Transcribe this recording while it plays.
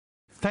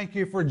Thank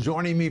you for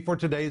joining me for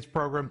today's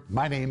program.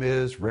 My name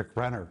is Rick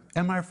Renner.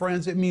 And my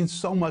friends, it means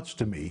so much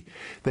to me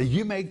that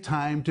you make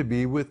time to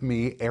be with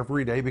me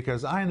every day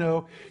because I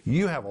know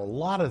you have a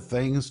lot of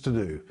things to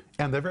do.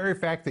 And the very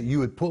fact that you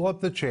would pull up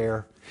the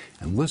chair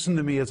and listen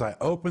to me as I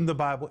open the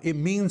Bible, it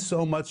means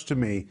so much to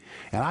me.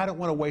 And I don't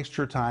want to waste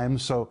your time.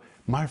 So,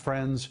 my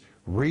friends,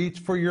 reach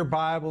for your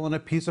Bible and a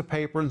piece of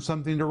paper and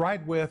something to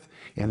write with.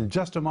 And in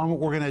just a moment,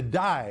 we're going to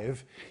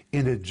dive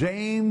into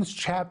James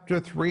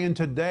chapter 3. And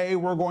today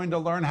we're going to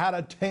learn how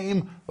to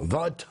tame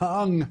the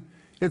tongue.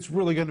 It's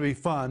really going to be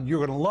fun.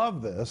 You're going to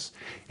love this,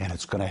 and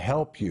it's going to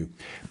help you.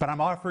 But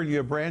I'm offering you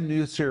a brand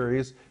new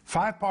series,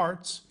 5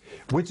 parts,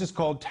 which is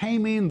called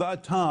Taming the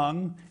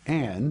Tongue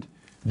and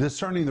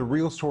Discerning the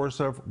Real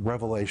Source of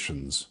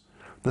Revelations.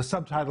 The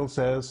subtitle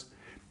says,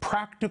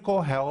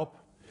 Practical Help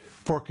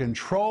for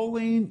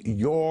Controlling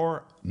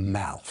Your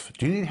Mouth.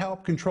 Do you need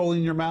help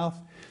controlling your mouth?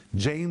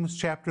 James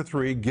chapter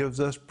 3 gives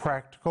us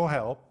practical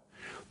help.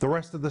 The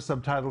rest of the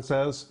subtitle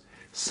says,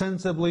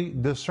 Sensibly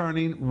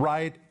Discerning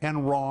Right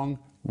and Wrong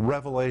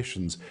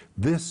Revelations.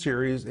 This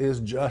series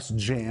is just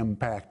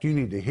jam-packed. You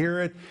need to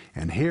hear it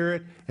and hear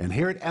it and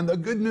hear it. And the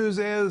good news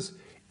is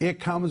it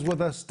comes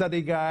with a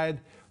study guide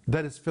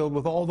that is filled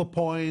with all the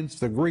points,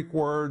 the Greek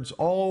words,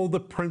 all the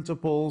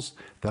principles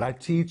that I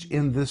teach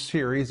in this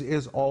series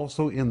is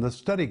also in the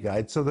study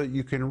guide so that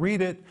you can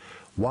read it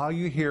while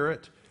you hear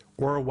it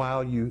or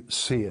while you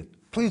see it.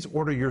 Please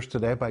order yours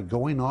today by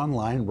going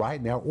online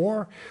right now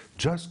or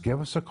just give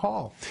us a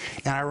call.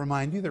 And I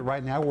remind you that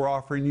right now we're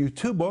offering you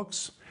 2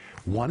 books.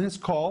 One is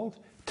called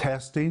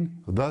Testing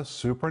the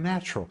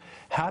Supernatural.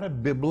 How to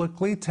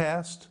biblically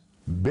test.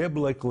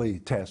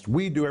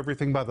 We do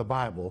everything by the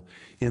Bible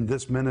in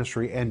this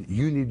ministry, and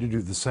you need to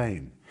do the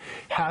same.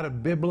 How to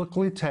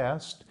biblically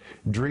test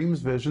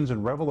dreams, visions,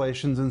 and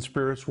revelations and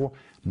spiritual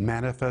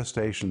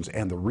manifestations.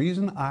 And the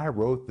reason I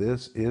wrote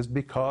this is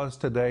because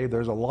today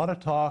there's a lot of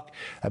talk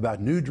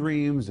about new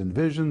dreams and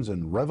visions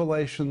and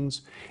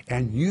revelations,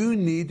 and you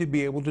need to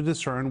be able to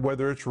discern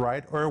whether it's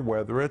right or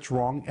whether it's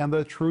wrong. And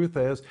the truth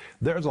is,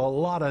 there's a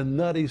lot of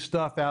nutty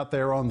stuff out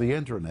there on the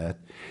internet,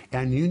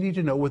 and you need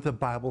to know what the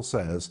Bible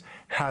says,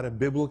 how to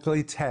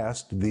biblically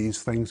test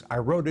these things. I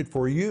wrote it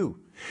for you.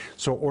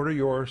 So order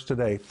yours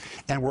today.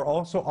 And we're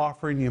also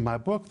offering you my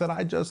book that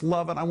I just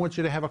love, and I want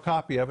you to have a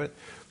copy of it,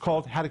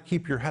 called How to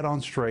Keep Your Head on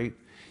Straight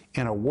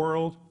in a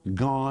World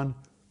Gone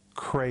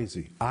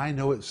Crazy. I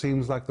know it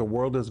seems like the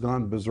world has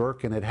gone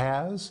berserk, and it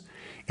has,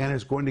 and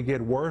it's going to get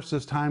worse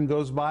as time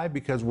goes by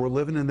because we're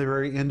living in the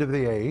very end of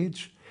the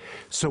age.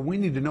 So we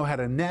need to know how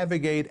to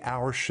navigate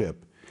our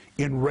ship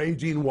in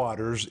raging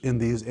waters in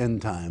these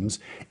end times,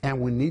 and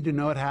we need to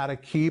know how to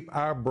keep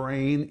our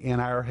brain in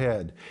our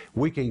head.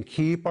 We can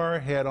keep our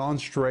head on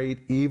straight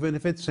even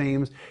if it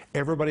seems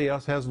everybody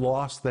else has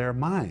lost their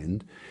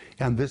mind,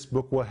 and this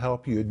book will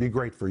help you. It'd be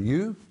great for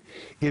you,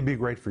 it'd be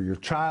great for your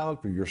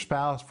child, for your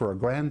spouse, for a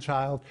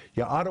grandchild.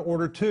 You ought to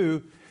order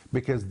 2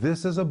 because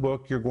this is a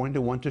book you're going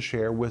to want to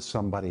share with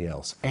somebody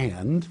else.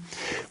 And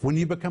when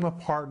you become a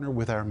partner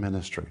with our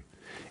ministry,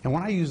 and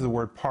when I use the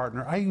word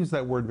partner, I use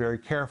that word very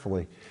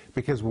carefully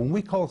because when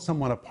we call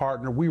someone a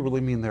partner, we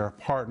really mean they're a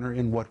partner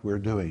in what we're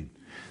doing.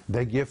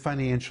 They give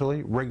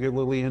financially,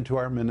 regularly into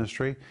our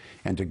ministry,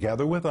 and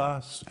together with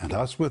us and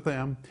us with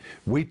them,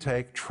 we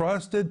take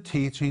trusted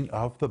teaching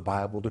of the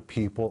Bible to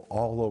people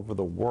all over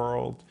the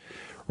world,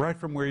 right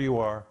from where you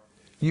are.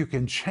 You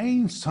can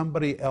change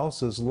somebody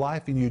else's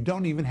life, and you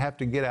don't even have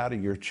to get out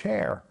of your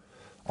chair.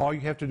 All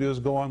you have to do is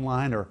go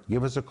online or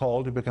give us a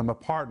call to become a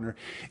partner,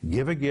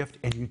 give a gift,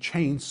 and you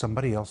change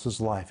somebody else's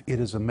life.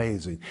 It is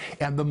amazing.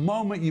 And the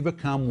moment you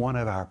become one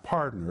of our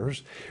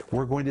partners,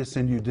 we're going to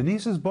send you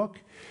Denise's book,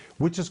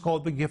 which is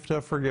called The Gift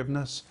of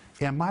Forgiveness,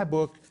 and my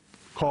book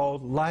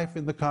called Life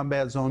in the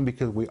Combat Zone,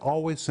 because we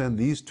always send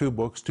these 2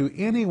 books to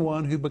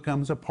anyone who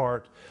becomes a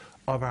part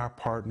of our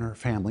partner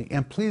family.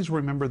 And please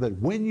remember that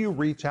when you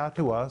reach out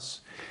to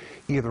us,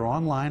 either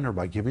online or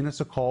by giving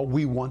us a call,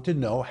 we want to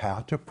know how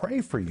to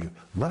pray for you.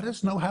 Let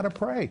us know how to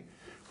pray.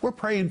 We're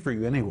praying for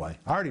you anyway.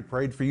 I already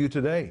prayed for you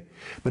today.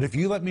 But if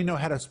you let me know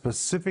how to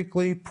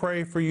specifically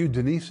pray for you,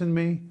 Denise and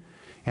me,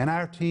 and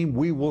our team,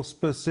 we will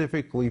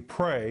specifically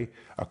pray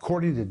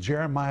according to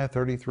Jeremiah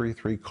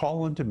 33:3.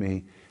 Call unto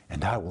me,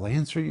 and I will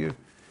answer you,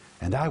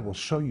 and I will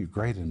show you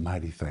great and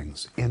mighty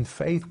things. In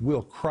faith,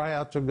 we'll cry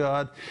out to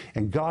God,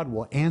 and God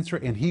will answer,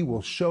 and He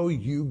will show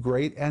you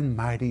great and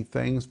mighty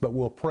things. But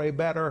we'll pray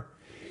better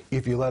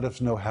if you let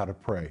us know how to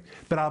pray.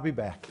 But I'll be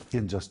back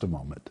in just a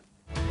moment.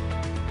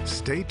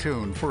 Stay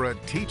tuned for a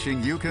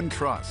teaching you can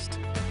trust,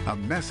 a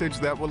message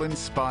that will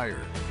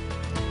inspire,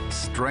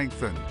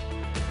 strengthen,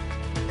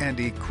 and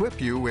equip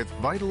you with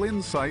vital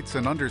insights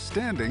and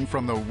understanding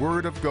from the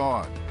Word of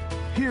God.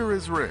 Here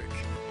is Rick.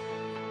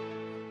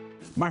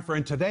 My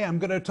friend, today I'm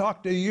going to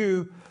talk to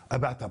you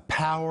about the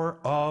power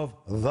of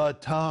the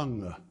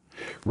tongue.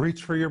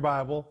 Reach for your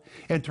Bible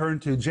and turn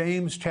to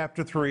James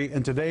chapter 3,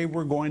 and today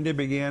we're going to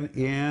begin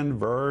in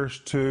verse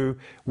 2,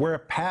 where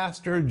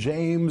Pastor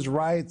James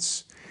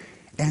writes,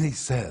 and he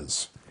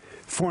says,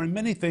 For in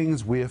many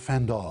things we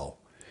offend all.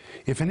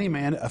 If any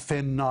man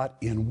offend not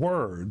in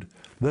word,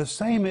 the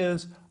same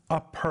is a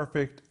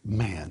perfect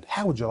man.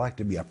 How would you like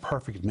to be a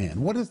perfect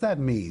man? What does that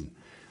mean?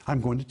 I'm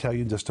going to tell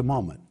you in just a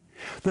moment.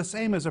 The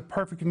same as a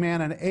perfect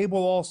man, and able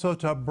also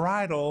to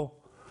bridle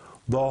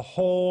the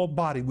whole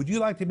body. Would you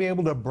like to be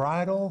able to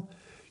bridle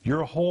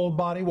your whole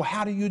body? Well,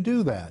 how do you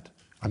do that?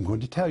 I'm going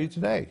to tell you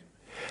today.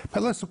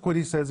 But let's look what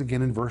he says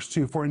again in verse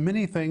 2. For in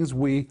many things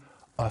we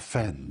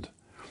offend.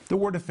 The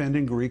word offend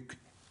in Greek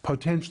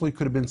potentially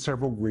could have been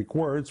several Greek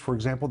words. For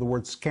example, the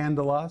word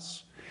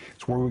scandalos.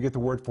 It's where we get the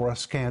word for a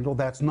scandal.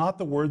 That's not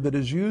the word that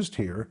is used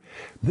here.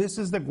 This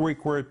is the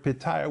Greek word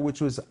pitaia, which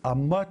was a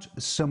much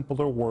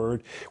simpler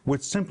word,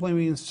 which simply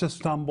means to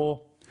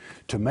stumble,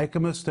 to make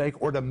a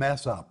mistake, or to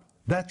mess up.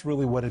 That's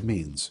really what it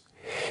means.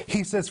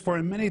 He says, for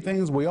in many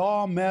things we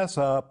all mess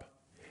up.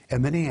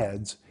 And then he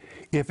adds,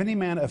 if any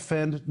man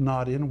offend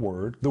not in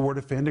word, the word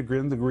offend,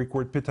 again, the Greek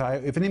word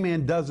pitaia, if any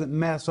man doesn't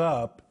mess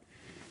up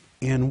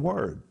in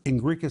word. In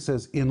Greek it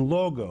says in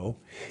logo.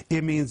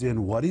 It means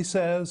in what he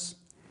says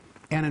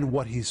and in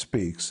what he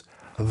speaks.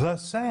 The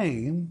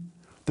same,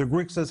 the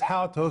Greek says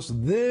hautos,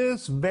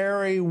 this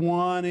very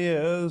one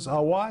is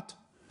a what?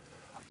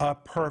 A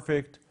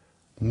perfect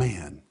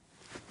man.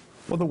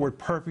 Well, the word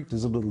perfect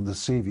is a little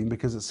deceiving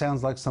because it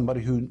sounds like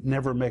somebody who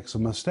never makes a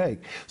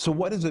mistake. So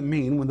what does it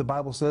mean when the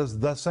Bible says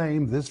the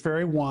same, this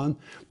very one,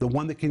 the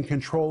one that can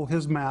control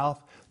his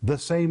mouth, the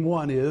same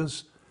one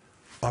is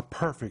a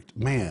perfect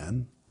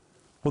man?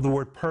 Well, the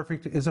word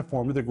perfect is a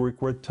form of the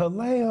Greek word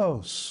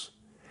teleos.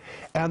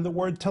 And the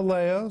word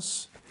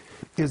teleos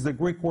is the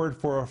Greek word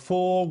for a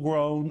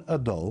full-grown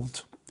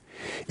adult.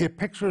 It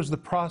pictures the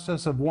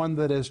process of one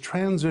that has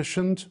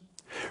transitioned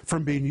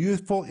from being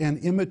youthful and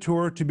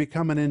immature to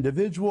become an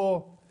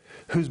individual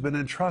who's been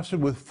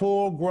entrusted with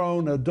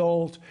full-grown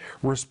adult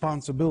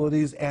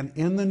responsibilities. And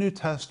in the New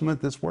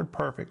Testament, this word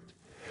perfect,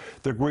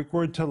 the Greek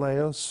word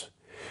teleos,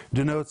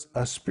 denotes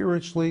a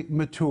spiritually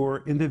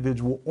mature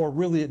individual, or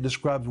really it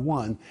describes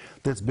one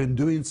that's been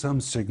doing some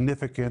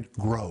significant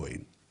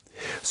growing.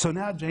 So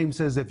now James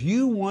says, if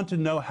you want to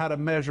know how to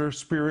measure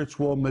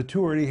spiritual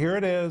maturity, here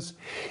it is.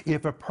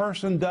 If a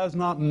person does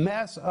not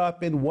mess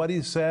up in what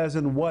he says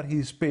and what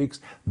he speaks,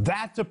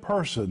 that's a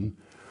person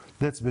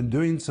that's been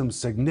doing some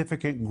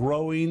significant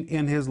growing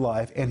in his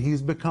life, and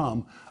he's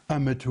become a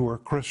mature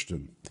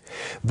Christian.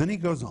 Then he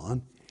goes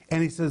on,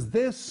 and he says,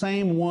 this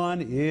same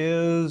one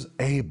is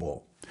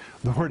able.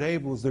 The word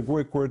able is the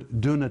Greek word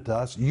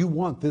dunatos. You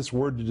want this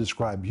word to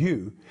describe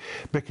you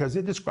because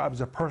it describes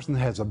a person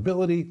that has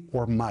ability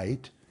or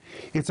might.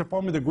 It's a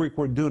form of the Greek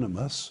word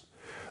dunamis.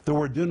 The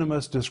word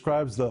dunamis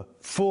describes the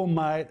full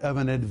might of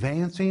an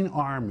advancing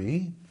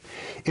army.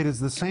 It is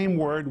the same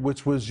word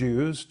which was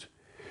used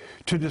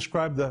to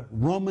describe the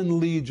Roman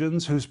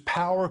legions whose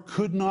power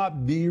could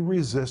not be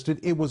resisted.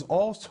 It was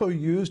also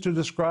used to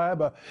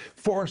describe a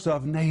force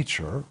of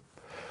nature,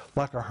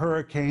 like a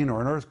hurricane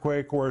or an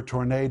earthquake or a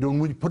tornado. And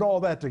when you put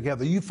all that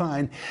together, you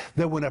find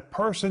that when a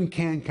person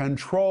can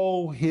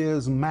control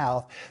his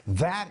mouth,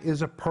 that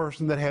is a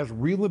person that has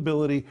real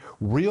ability,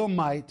 real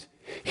might.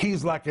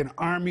 He's like an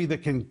army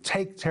that can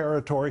take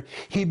territory.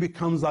 He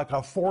becomes like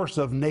a force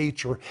of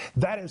nature.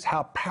 That is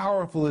how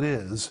powerful it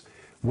is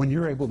when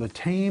you're able to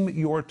tame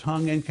your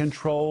tongue and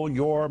control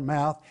your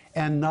mouth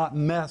and not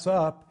mess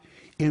up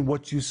in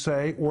what you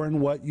say or in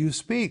what you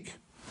speak.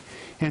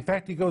 In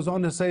fact, he goes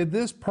on to say,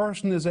 this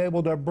person is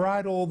able to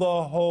bridle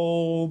the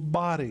whole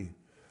body.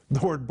 The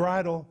word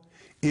bridle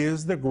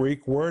is the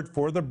Greek word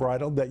for the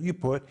bridle that you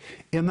put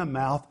in the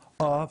mouth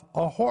of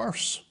a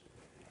horse.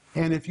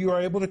 And if you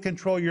are able to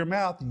control your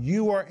mouth,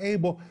 you are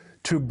able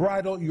to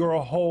bridle your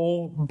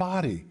whole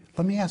body.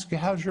 Let me ask you,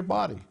 how's your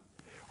body?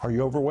 Are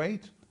you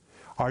overweight?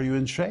 Are you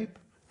in shape?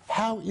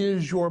 How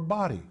is your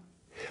body?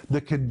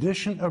 The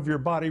condition of your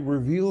body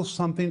reveals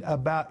something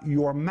about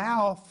your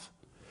mouth.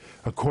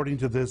 According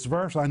to this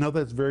verse, I know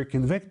that's very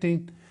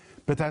convicting,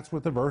 but that's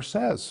what the verse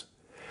says.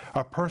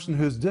 A person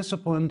who's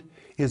disciplined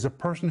is a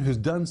person who's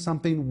done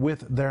something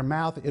with their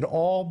mouth. It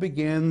all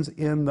begins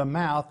in the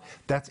mouth.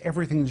 That's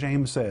everything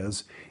James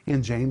says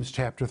in James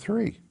chapter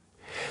 3.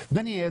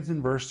 Then he adds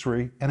in verse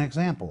 3 an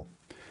example.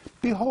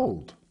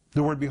 Behold.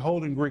 The word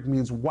behold in Greek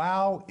means,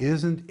 wow,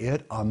 isn't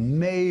it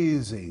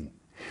amazing?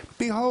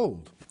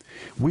 Behold,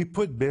 we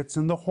put bits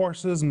in the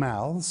horses'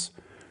 mouths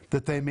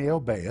that they may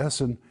obey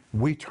us, and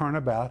we turn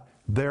about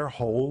their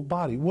whole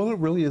body. Well, it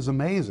really is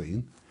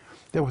amazing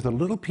that with a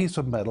little piece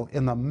of metal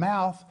in the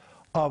mouth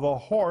of a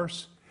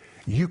horse,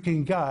 you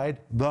can guide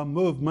the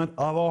movement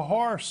of a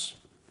horse.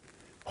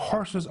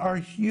 Horses are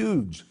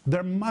huge.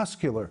 They're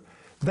muscular.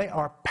 They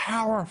are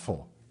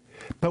powerful.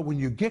 But when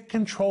you get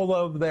control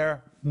of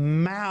their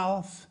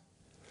mouth,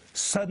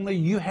 suddenly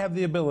you have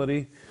the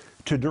ability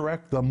to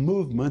direct the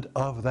movement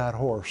of that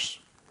horse.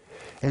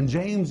 And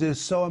James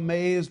is so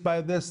amazed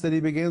by this that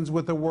he begins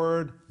with the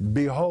word,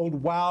 behold,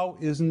 wow,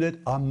 isn't it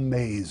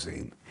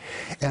amazing?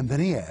 And then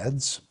he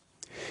adds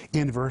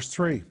in verse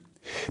 3,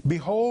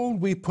 Behold,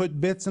 we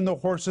put bits in the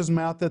horse's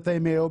mouth that they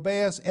may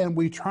obey us, and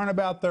we turn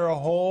about their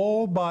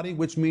whole body,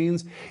 which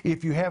means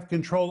if you have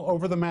control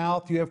over the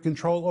mouth, you have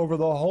control over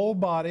the whole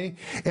body.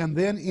 And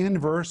then in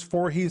verse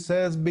 4, he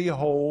says,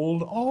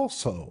 behold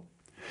also.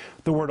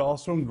 The word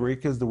also in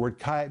Greek is the word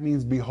kai. It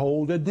means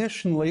behold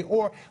additionally.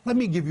 Or let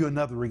me give you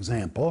another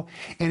example.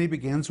 And he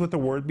begins with the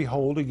word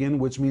behold again,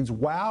 which means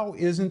wow,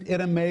 isn't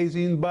it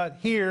amazing? But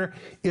here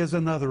is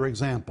another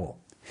example.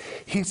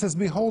 He says,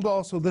 behold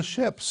also the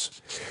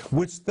ships,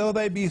 which though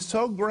they be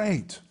so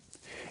great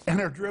and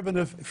are driven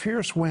of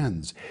fierce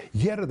winds,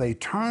 yet are they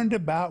turned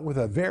about with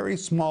a very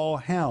small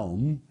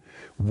helm,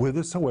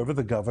 whithersoever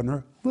the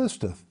governor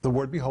listeth. The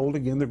word behold,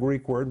 again, the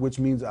Greek word, which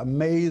means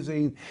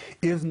amazing,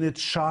 isn't it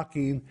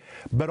shocking?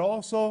 But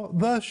also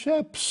the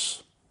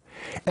ships.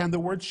 And the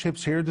word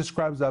ships here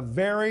describes a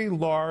very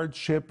large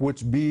ship,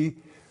 which be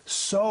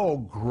so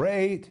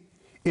great.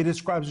 It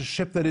describes a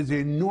ship that is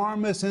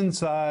enormous in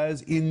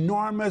size,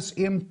 enormous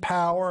in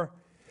power,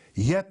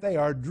 yet they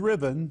are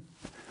driven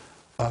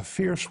of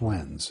fierce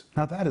winds.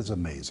 Now that is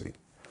amazing.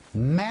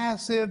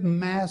 Massive,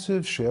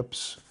 massive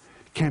ships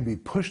can be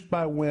pushed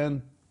by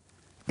wind.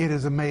 It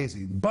is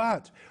amazing.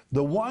 But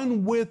the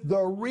one with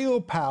the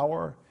real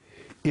power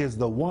is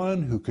the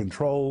one who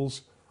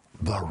controls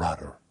the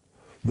rudder.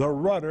 The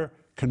rudder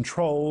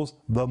controls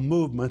the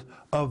movement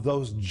of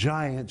those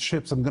giant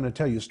ships. I'm going to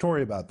tell you a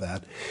story about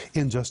that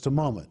in just a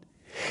moment.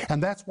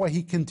 And that's why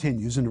he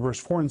continues in verse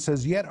 4 and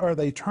says, yet are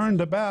they turned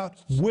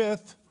about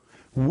with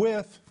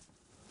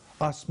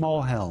a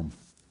small helm.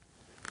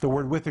 The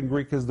word with in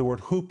Greek is the word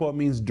hupo. It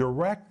means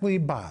directly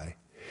by,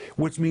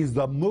 which means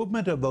the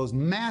movement of those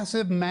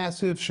massive,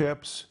 massive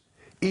ships,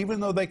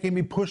 even though they can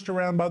be pushed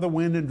around by the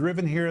wind and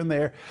driven here and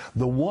there,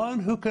 the one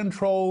who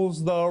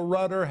controls the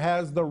rudder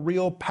has the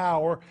real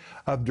power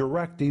of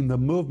directing the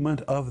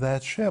movement of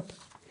that ship.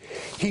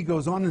 He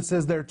goes on and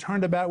says they're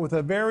turned about with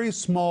a very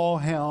small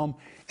helm,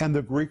 and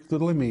the Greek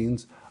literally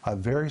means a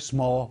very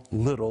small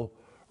little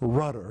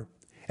rudder.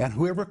 And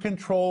whoever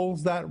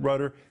controls that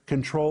rudder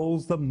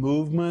controls the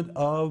movement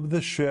of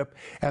the ship.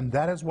 And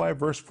that is why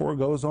verse 4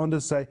 goes on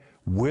to say,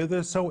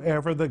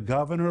 whithersoever the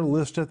governor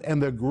listeth.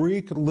 And the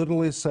Greek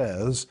literally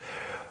says,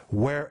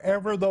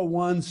 wherever the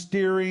one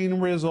steering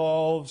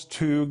resolves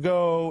to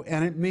go.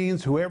 And it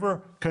means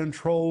whoever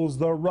controls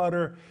the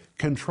rudder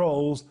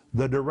controls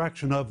the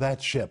direction of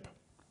that ship.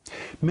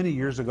 Many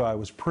years ago, I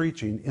was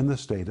preaching in the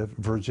state of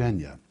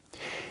Virginia.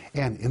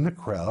 And in the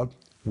crowd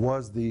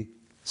was the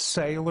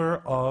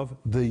Sailor of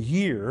the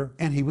Year,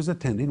 and he was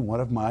attending one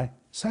of my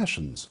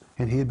sessions.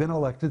 And he had been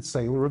elected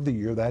Sailor of the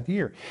Year that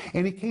year.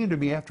 And he came to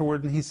me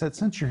afterward and he said,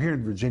 since you're here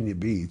in Virginia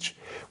Beach,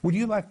 would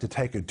you like to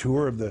take a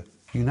tour of the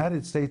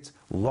United States'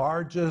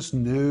 largest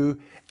new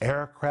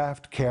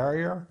aircraft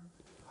carrier?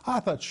 I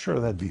thought, sure,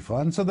 that'd be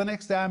fun. So the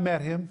next day I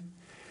met him,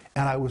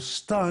 and I was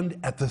stunned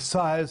at the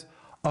size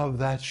of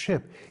that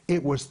ship.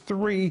 It was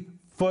 3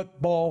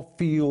 football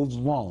fields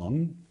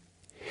long.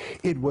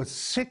 It was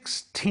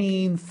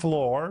 16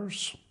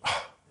 floors.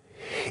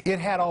 It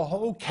had a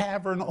whole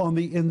cavern on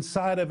the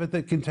inside of it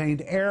that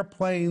contained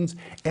airplanes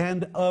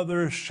and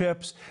other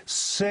ships.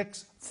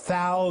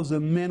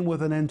 6,000 men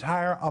with an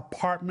entire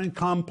apartment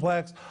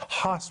complex,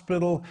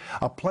 hospital,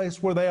 a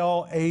place where they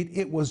all ate.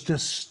 It was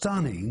just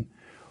stunning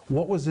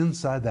what was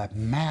inside that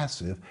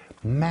massive,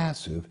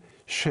 massive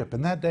ship.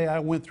 And that day I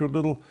went through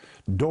little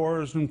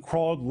doors and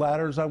crawled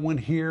ladders. I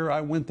went here,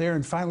 I went there,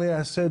 and finally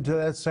I said to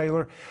that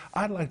sailor,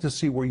 I'd like to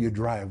see where you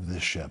drive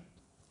this ship.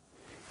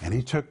 And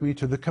he took me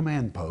to the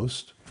command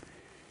post,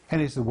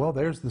 and he said, well,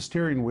 there's the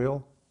steering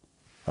wheel.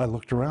 I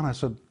looked around, I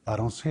said, I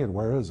don't see it,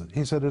 where is it?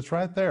 He said, it's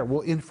right there.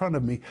 Well, in front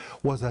of me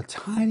was a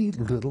tiny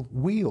little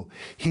wheel.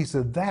 He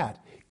said,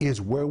 that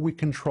is where we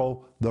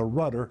control the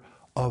rudder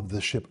of the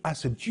ship. I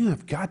said, you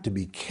have got to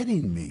be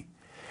kidding me.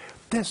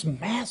 This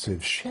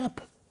massive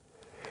ship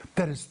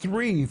that is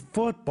 3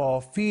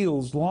 football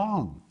fields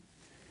long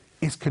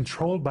is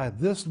controlled by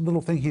this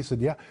little thing. He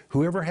said, yeah,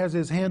 whoever has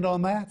his hand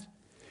on that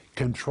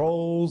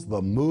controls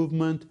the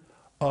movement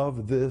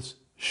of this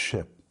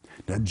ship.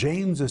 Now,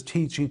 James is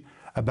teaching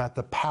about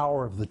the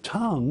power of the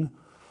tongue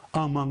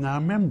among our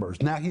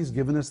members. Now, he's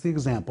given us the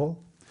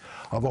example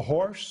of a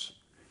horse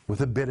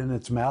with a bit in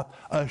its mouth,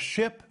 a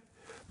ship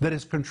that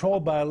is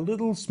controlled by a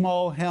little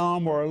small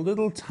helm or a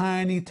little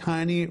tiny,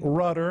 tiny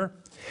rudder.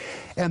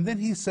 And then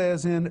he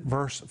says in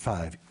verse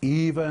 5,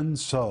 even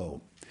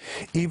so.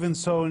 Even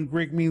so in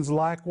Greek means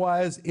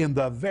likewise, in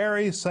the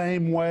very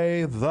same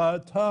way,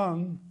 the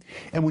tongue.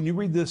 And when you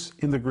read this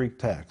in the Greek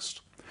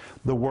text,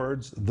 the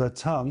words the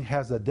tongue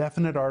has a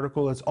definite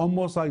article. It's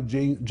almost like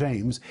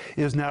James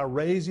is now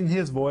raising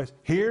his voice.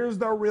 Here's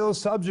the real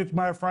subject,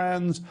 my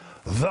friends,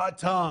 the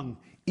tongue.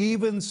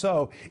 Even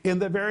so, in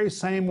the very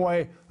same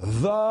way,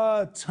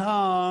 the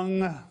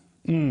tongue.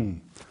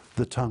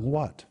 The tongue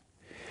what?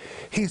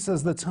 He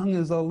says the tongue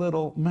is a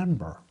little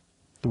member.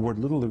 The word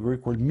little, the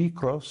Greek word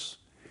mikros.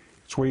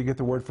 It's where you get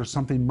the word for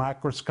something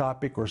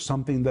microscopic or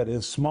something that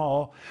is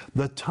small.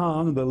 The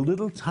tongue, the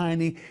little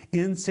tiny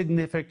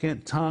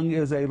insignificant tongue,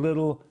 is a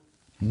little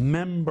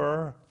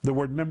member The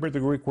word member, the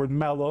Greek word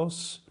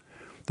melos.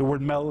 The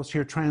word melos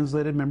here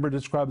translated member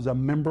describes a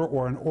member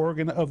or an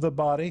organ of the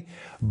body,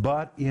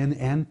 but in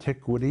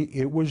antiquity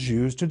it was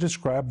used to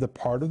describe the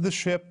part of the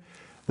ship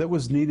that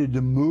was needed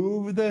to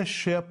move the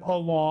ship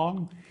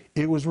along.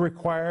 It was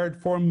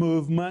required for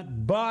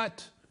movement,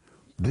 but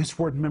this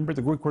word member,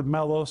 the Greek word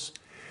melos,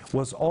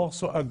 was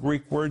also a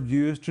Greek word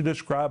used to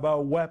describe a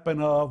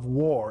weapon of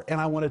war. And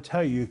I want to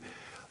tell you,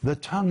 the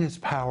tongue is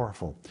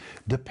powerful.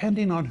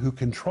 Depending on who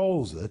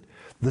controls it,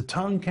 the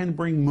tongue can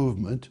bring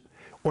movement,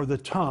 or the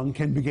tongue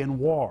can begin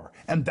war.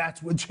 And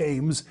that's what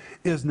James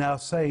is now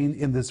saying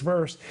in this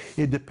verse.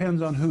 It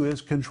depends on who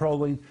is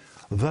controlling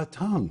the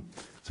tongue.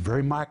 It's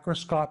very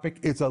microscopic.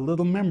 It's a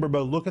little member,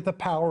 but look at the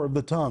power of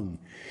the tongue.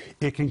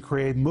 It can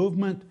create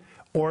movement,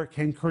 or it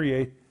can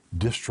create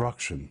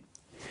destruction.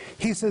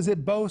 He says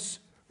it boasts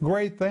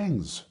great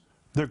things.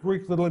 The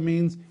Greek literally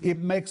means it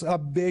makes a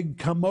big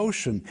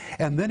commotion.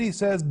 And then he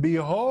says,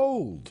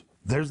 behold.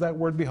 There's that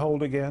word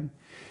behold again.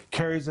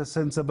 Carries a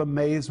sense of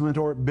amazement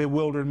or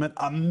bewilderment.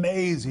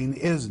 Amazing,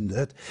 isn't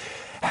it?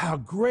 How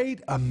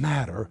great a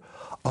matter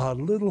a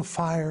little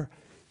fire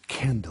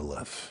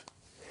kindleth.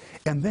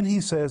 And then he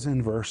says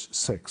in verse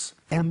 6,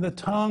 and the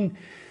tongue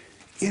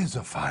is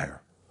a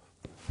fire.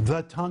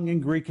 The tongue in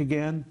Greek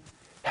again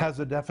has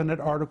a definite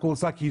article.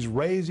 It's like he's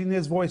raising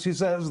his voice. He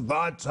says,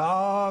 the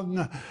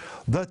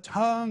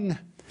tongue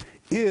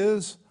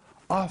is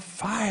a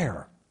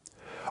fire.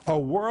 A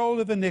world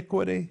of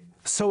iniquity.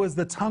 So is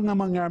the tongue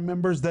among our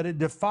members, that it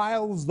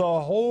defiles the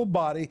whole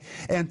body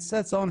and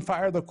sets on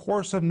fire the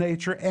course of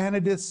nature, and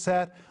it is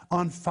set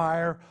on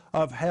fire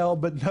of hell.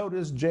 But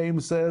notice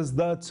James says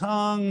the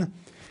tongue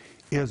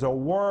is a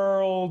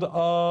world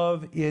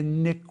of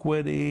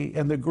iniquity.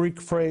 And the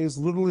Greek phrase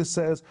literally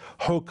says,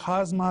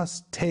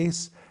 hokosmos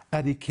tes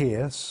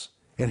adikeis.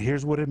 And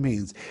here's what it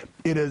means.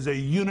 It is a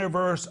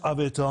universe of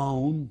its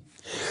own,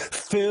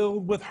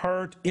 filled with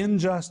hurt,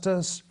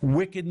 injustice,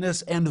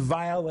 wickedness, and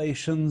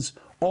violations.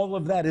 All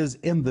of that is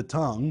in the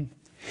tongue.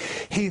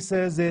 He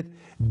says it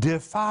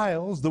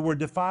defiles. The word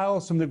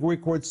defiles from the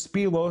Greek word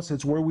spilos.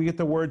 It's where we get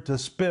the word to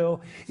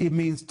spill. It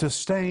means to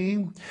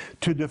stain,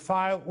 to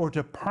defile, or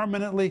to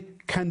permanently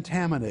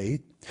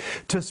contaminate.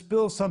 To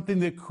spill something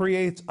that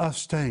creates a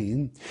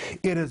stain.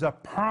 It is a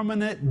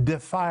permanent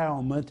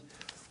defilement.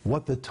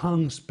 What the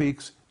tongue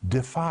speaks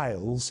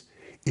defiles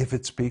if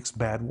it speaks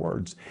bad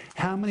words.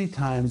 How many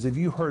times have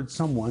you heard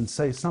someone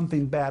say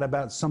something bad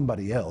about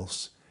somebody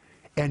else,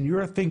 and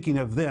your thinking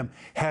of them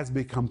has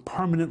become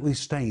permanently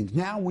stained?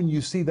 Now when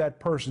you see that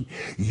person,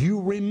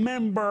 you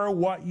remember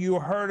what you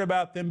heard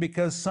about them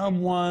because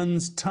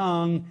someone's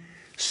tongue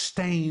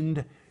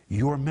stained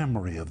your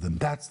memory of them.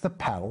 That's the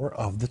power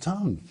of the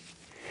tongue.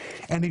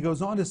 And he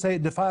goes on to say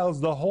it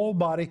defiles the whole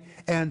body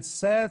and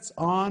sets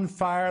on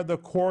fire the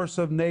course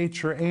of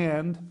nature,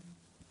 and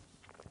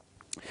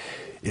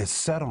is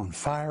set on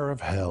fire of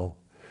hell.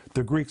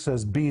 The Greek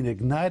says being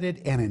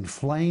ignited and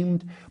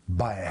inflamed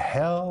by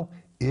hell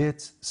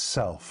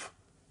itself.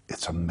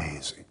 It's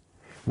amazing.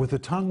 With the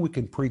tongue we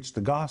can preach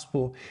the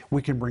gospel,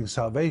 we can bring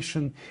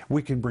salvation,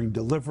 we can bring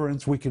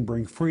deliverance, we can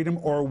bring freedom,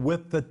 or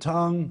with the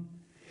tongue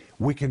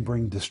we can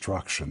bring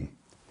destruction.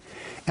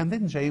 And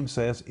then James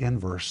says in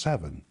verse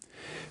 7,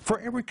 for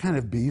every kind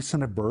of beast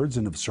and of birds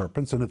and of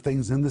serpents and of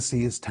things in the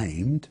sea is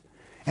tamed,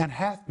 and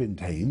hath been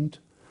tamed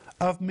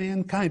of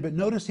mankind. But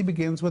notice he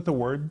begins with the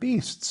word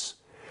beasts.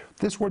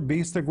 This word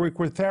beast, the Greek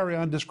word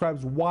therion,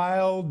 describes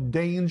wild,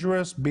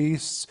 dangerous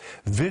beasts,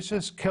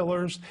 vicious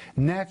killers,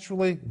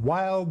 naturally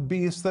wild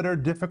beasts that are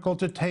difficult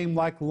to tame,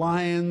 like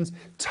lions,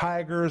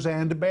 tigers,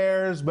 and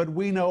bears. But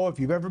we know, if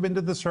you've ever been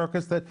to the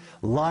circus, that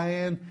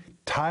lion,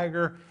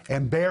 tiger,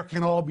 and bear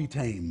can all be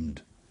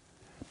tamed.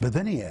 But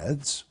then he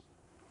adds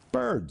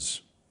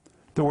birds.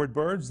 The word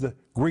birds, the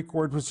Greek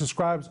word which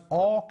describes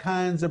all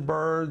kinds of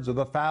birds or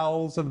the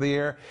fowls of the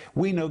air.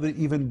 We know that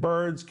even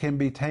birds can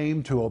be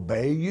tamed to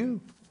obey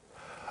you.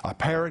 A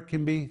parrot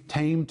can be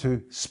tamed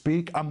to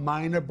speak. A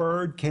minor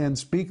bird can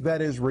speak. That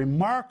is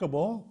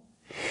remarkable.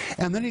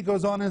 And then he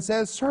goes on and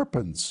says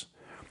serpents.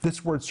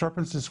 This word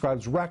serpents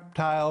describes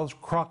reptiles,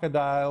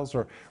 crocodiles,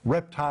 or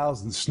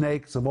reptiles and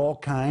snakes of all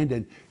kind.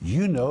 And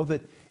you know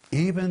that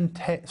even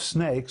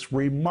snakes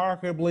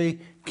remarkably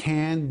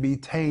can be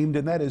tamed,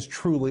 and that is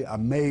truly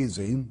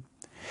amazing.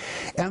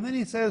 And then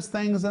he says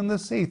things in the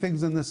sea.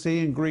 Things in the sea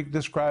in Greek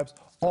describes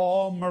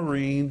all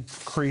marine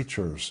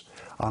creatures.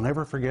 I'll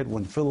never forget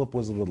when Philip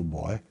was a little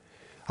boy,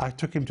 I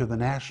took him to the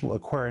National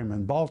Aquarium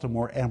in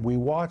Baltimore, and we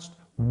watched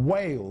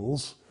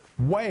whales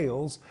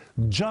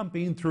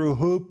jumping through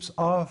hoops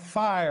of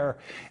fire.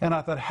 And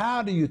I thought,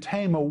 how do you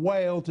tame a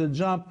whale to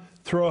jump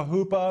through a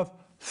hoop of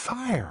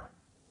fire?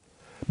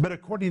 But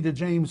according to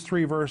James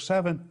 3 verse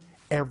 7,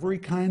 every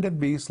kind of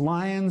beast,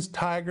 lions,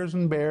 tigers,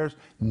 and bears,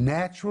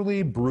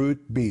 naturally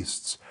brute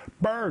beasts.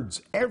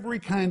 Birds, every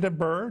kind of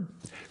bird.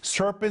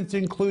 Serpents,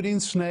 including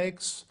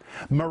snakes.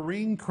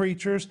 Marine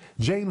creatures,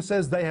 James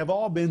says they have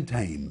all been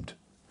tamed.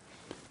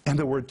 And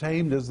the word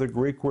tamed is the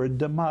Greek word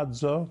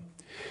damazo,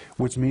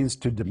 which means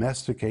to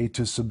domesticate,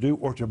 to subdue,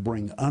 or to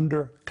bring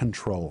under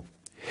control.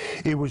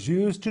 It was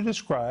used to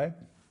describe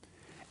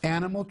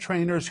animal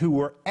trainers who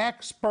were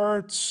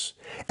experts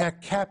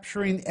at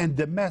capturing and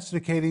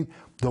domesticating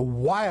the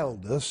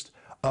wildest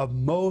of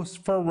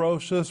most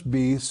ferocious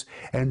beasts.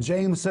 And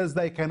James says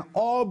they can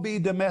all be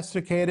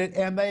domesticated,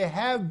 and they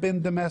have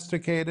been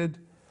domesticated.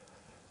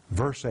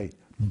 Verse 8,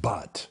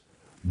 but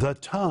the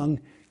tongue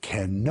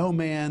can no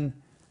man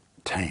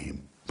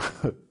tame.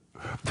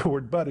 The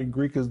word but in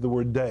Greek is the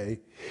word de.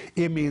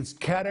 It means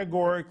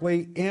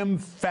categorically,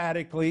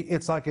 emphatically.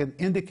 It's like an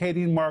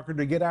indicating marker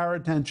to get our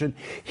attention.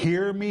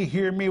 Hear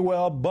me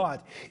well,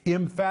 but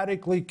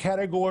emphatically,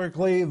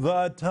 categorically,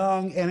 the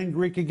tongue. And in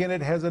Greek, again,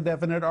 it has a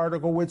definite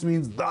article, which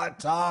means the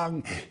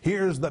tongue.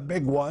 Here's the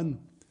big one.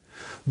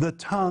 The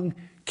tongue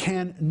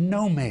can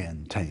no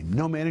man tame.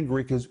 No man in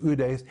Greek is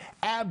oudes.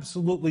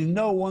 Absolutely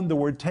no one. The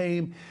word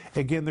tame,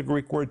 again, the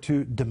Greek word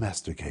to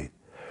domesticate.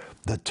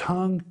 The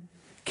tongue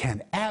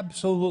can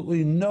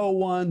absolutely no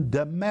one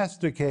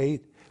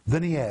domesticate.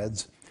 Then he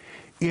adds,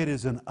 it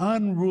is an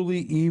unruly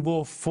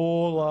evil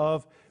full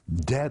of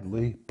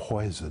deadly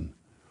poison.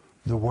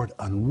 The word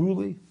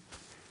unruly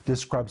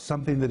describes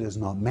something that is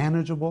not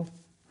manageable,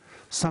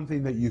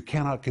 something that you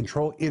cannot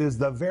control. It is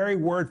the very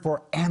word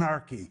for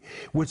anarchy,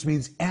 which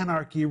means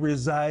anarchy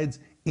resides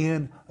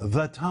in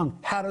the tongue.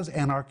 How does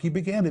anarchy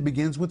begin? It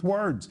begins with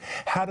words.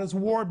 How does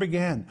war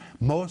begin?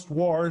 Most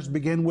wars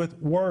begin with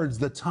words.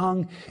 The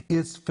tongue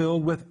is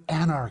filled with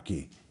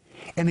anarchy.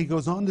 And he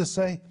goes on to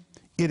say,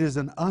 it is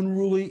an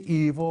unruly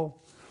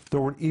evil.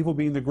 The word evil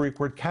being the Greek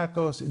word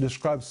kakos, it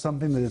describes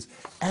something that is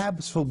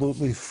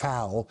absolutely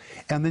foul.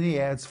 And then he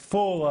adds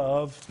full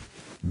of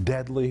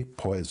deadly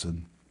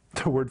poison.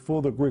 The word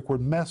full, the Greek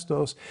word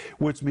mestos,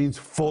 which means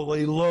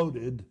fully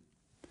loaded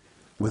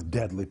with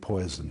deadly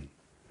poison.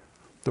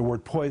 The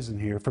word poison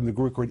here from the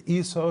Greek word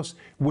isos,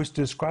 which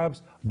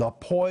describes the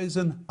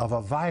poison of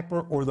a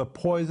viper or the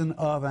poison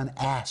of an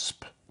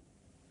asp.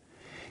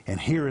 And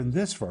here in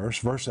this verse,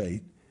 verse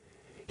 8,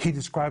 he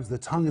describes the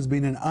tongue as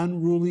being an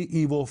unruly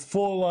evil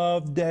full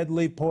of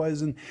deadly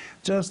poison,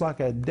 just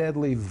like a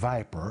deadly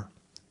viper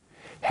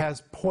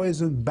has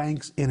poison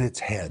banks in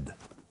its head,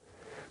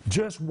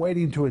 just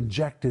waiting to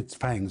inject its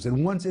fangs.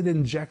 And once it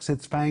injects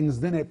its fangs,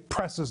 then it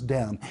presses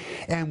down.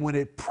 And when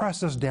it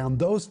presses down,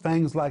 those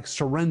fangs, like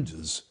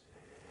syringes,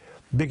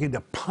 begin to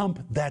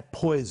pump that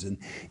poison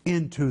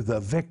into the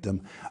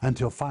victim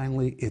until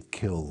finally it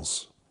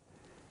kills.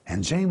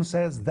 And James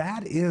says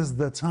that is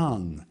the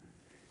tongue.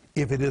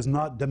 If it is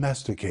not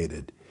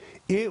domesticated,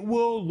 it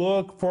will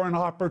look for an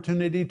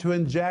opportunity to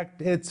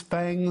inject its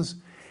fangs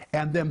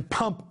and then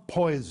pump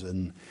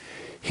poison.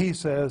 He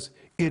says,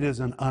 it is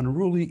an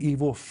unruly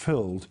evil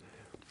filled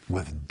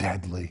with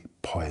deadly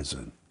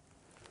poison.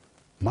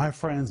 My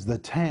friends, the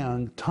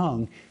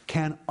tongue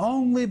can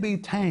only be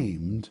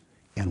tamed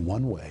in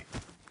one way,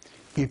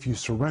 if you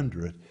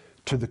surrender it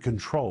to the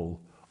control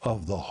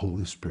of the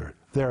Holy Spirit.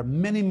 There are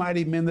many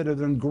mighty men that have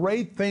done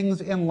great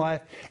things in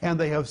life, and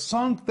they have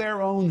sunk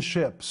their own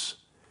ships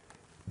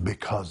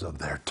because of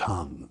their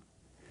tongue.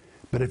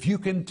 But if you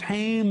can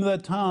tame the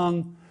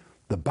tongue,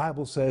 the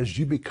Bible says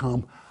you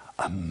become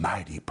a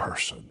mighty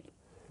person.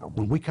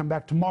 When we come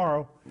back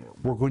tomorrow,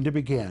 we're going to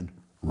begin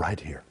right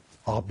here.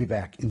 I'll be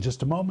back in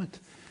just a moment,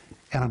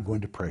 and I'm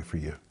going to pray for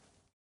you.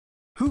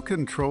 Who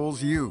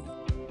controls you?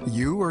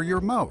 You or your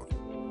mouth?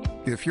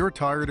 If you're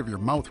tired of your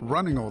mouth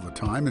running all the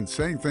time and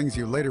saying things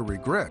you later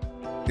regret,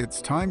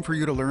 it's time for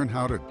you to learn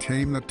how to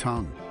tame the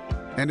tongue.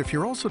 And if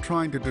you're also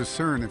trying to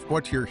discern if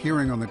what you're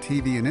hearing on the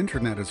TV and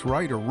internet is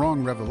right or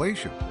wrong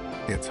revelation,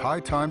 it's high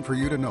time for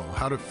you to know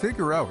how to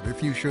figure out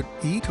if you should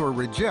eat or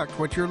reject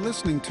what you're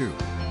listening to.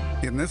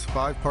 In this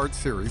 5-part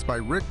series by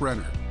Rick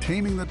Renner,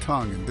 Taming the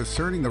Tongue and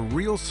Discerning the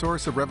Real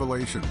Source of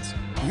Revelations,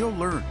 you'll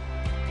learn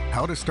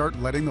how to start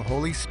letting the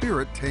Holy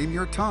Spirit tame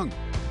your tongue,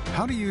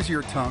 how to use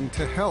your tongue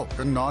to help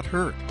and not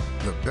hurt,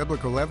 the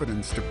biblical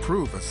evidence to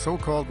prove a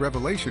so-called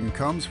revelation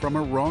comes from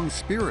a wrong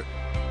spirit,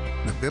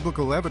 the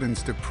biblical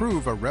evidence to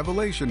prove a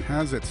revelation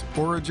has its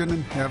origin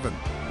in heaven,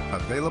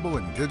 available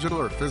in digital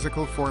or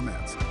physical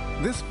formats.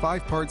 This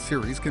 5-part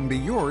series can be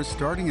yours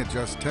starting at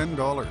just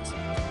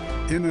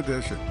 $10. In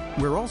addition,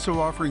 we're also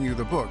offering you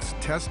the books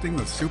Testing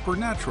the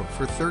Supernatural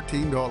for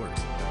 $13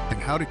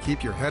 and How to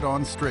Keep Your Head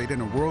On Straight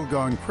in a World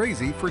Gone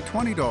Crazy for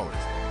 $20.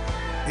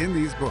 In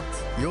these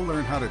books, you'll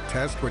learn how to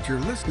test what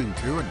you're listening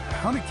to and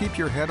how to keep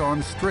your head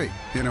on straight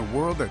in a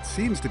world that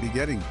seems to be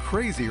getting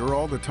crazier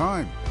all the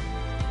time.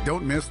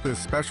 Don't miss this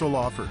special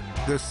offer,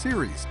 the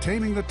series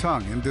Taming the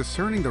Tongue and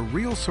Discerning the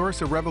Real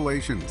Source of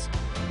Revelations,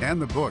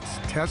 and the books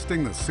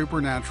Testing the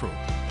Supernatural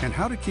and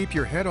How to Keep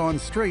Your Head On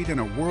Straight in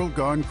a World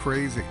Gone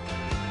Crazy.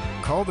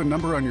 Call the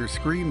number on your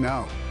screen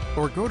now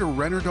or go to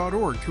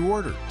Renner.org to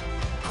order.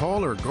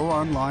 Call or go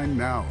online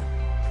now.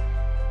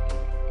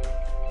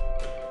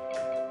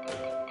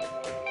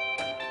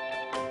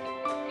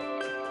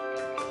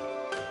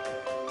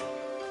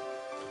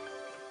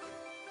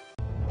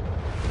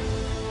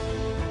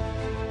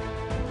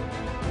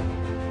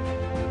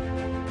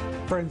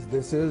 Friends,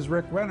 this is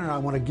Rick Renner. I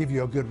want to give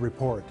you a good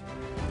report.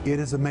 It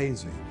is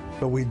amazing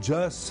but we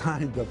just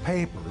signed the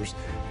papers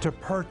to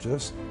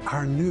purchase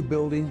our new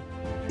building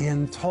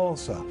in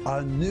Tulsa,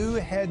 a new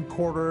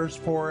headquarters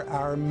for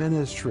our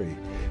ministry.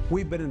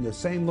 We've been in the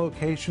same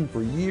location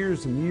for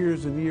years and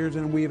years and years,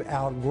 and we've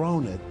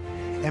outgrown it.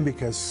 And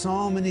because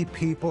so many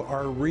people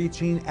are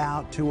reaching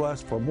out to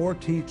us for more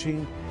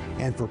teaching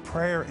and for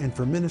prayer and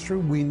for ministry,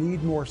 we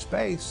need more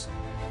space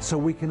so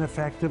we can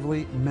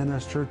effectively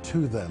minister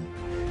to them.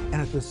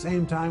 And at the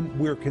same time,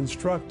 we're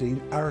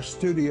constructing our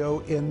studio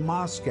in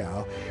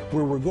Moscow,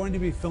 where we're going to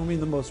be filming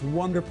the most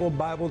wonderful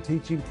Bible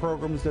teaching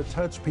programs that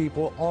touch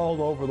people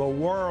all over the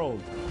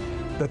world.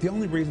 But the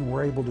only reason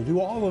we're able to do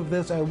all of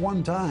this at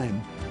one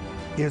time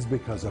is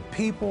because of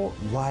people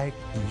like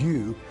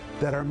you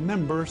that are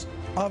members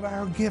of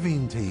our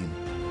giving team.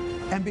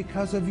 And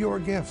because of your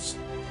gifts,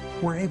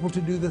 we're able to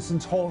do this in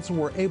Tulsa,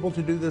 we're able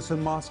to do this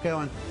in Moscow.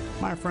 And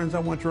my friends, I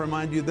want to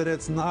remind you that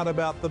it's not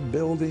about the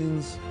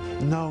buildings.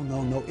 No,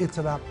 no, no. It's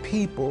about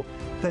people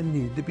that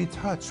need to be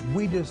touched.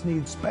 We just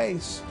need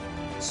space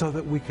so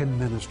that we can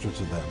minister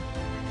to them.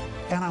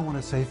 And I want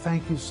to say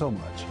thank you so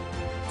much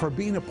for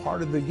being a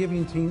part of the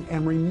giving team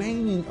and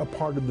remaining a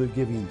part of the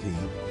giving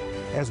team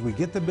as we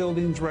get the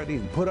buildings ready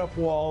and put up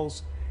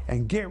walls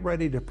and get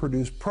ready to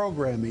produce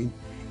programming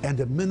and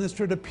to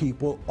minister to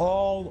people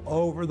all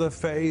over the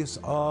face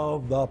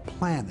of the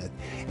planet.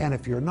 And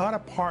if you're not a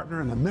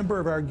partner and a member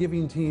of our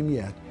giving team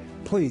yet,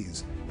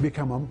 please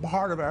become a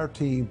part of our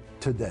team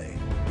today.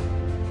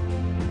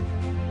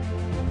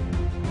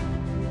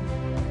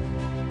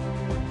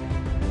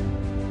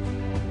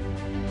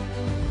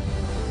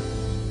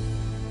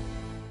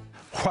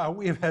 Wow,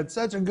 we've had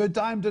such a good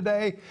time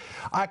today.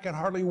 I can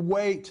hardly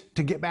wait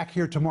to get back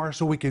here tomorrow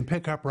so we can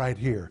pick up right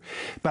here.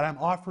 But I'm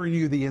offering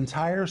you the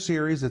entire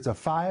series. It's a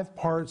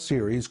 5-part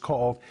series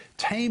called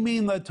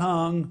Taming the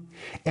Tongue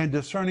and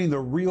Discerning the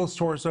Real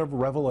Source of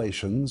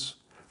Revelations.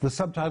 The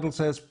subtitle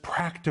says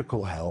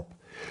Practical Help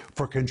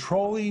for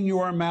Controlling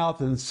Your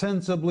Mouth and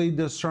Sensibly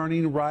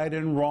Discerning Right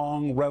and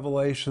Wrong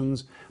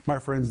Revelations. My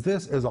friends,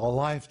 this is a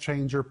life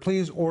changer.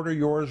 Please order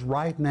yours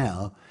right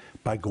now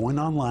by going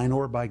online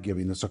or by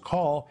giving us a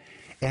call,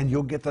 and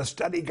you'll get the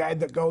study guide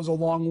that goes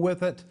along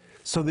with it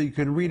so that you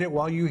can read it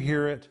while you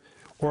hear it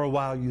or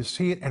while you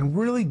see it and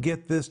really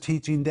get this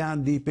teaching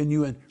down deep in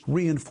you and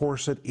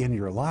reinforce it in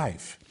your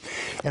life.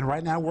 And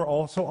right now we're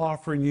also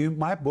offering you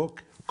my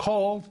book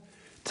called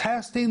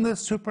Testing the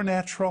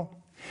Supernatural: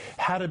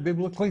 How to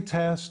Biblically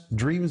Test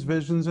Dreams,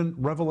 Visions, and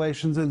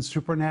Revelations and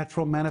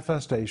Supernatural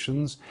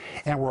Manifestations.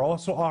 And we're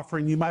also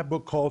offering you my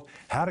book called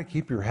How to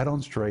Keep Your Head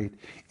on Straight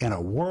in a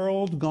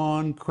World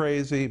Gone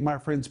Crazy. My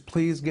friends,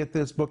 please get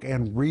this book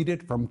and read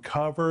it from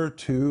cover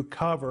to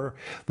cover.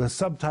 The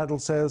subtitle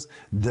says,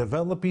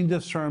 Developing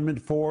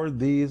Discernment for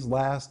These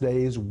Last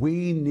Days.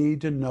 We need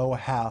to know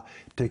how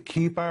to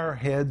keep our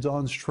heads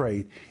on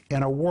straight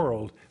in a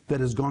world that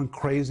has gone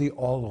crazy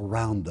all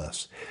around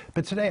us.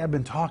 But today I've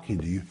been talking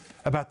to you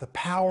about the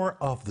power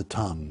of the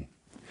tongue.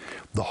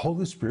 The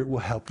Holy Spirit will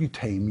help you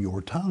tame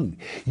your tongue.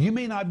 You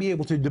may not be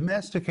able to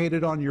domesticate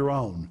it on your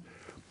own,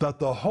 but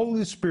the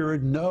Holy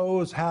Spirit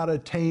knows how to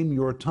tame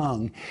your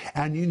tongue,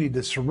 and you need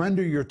to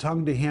surrender your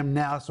tongue to Him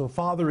now. So,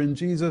 Father, in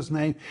Jesus'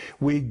 name,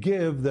 we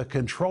give the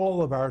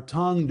control of our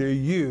tongue to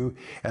you,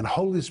 and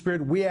Holy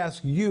Spirit, we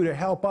ask you to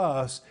help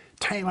us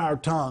tame our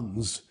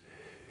tongues.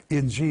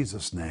 In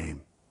Jesus'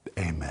 name,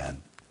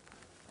 amen.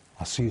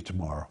 I'll see you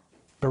tomorrow.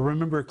 But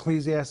remember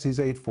Ecclesiastes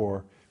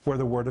 8:4, where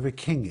the word of a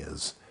king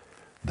is,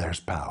 there's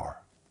power.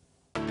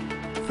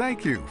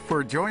 Thank you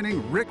for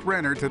joining Rick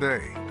Renner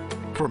today.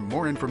 For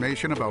more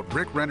information about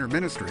Rick Renner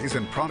Ministries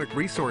and product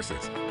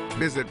resources,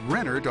 visit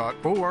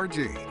renner.org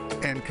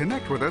and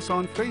connect with us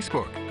on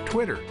Facebook,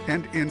 Twitter,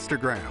 and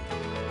Instagram.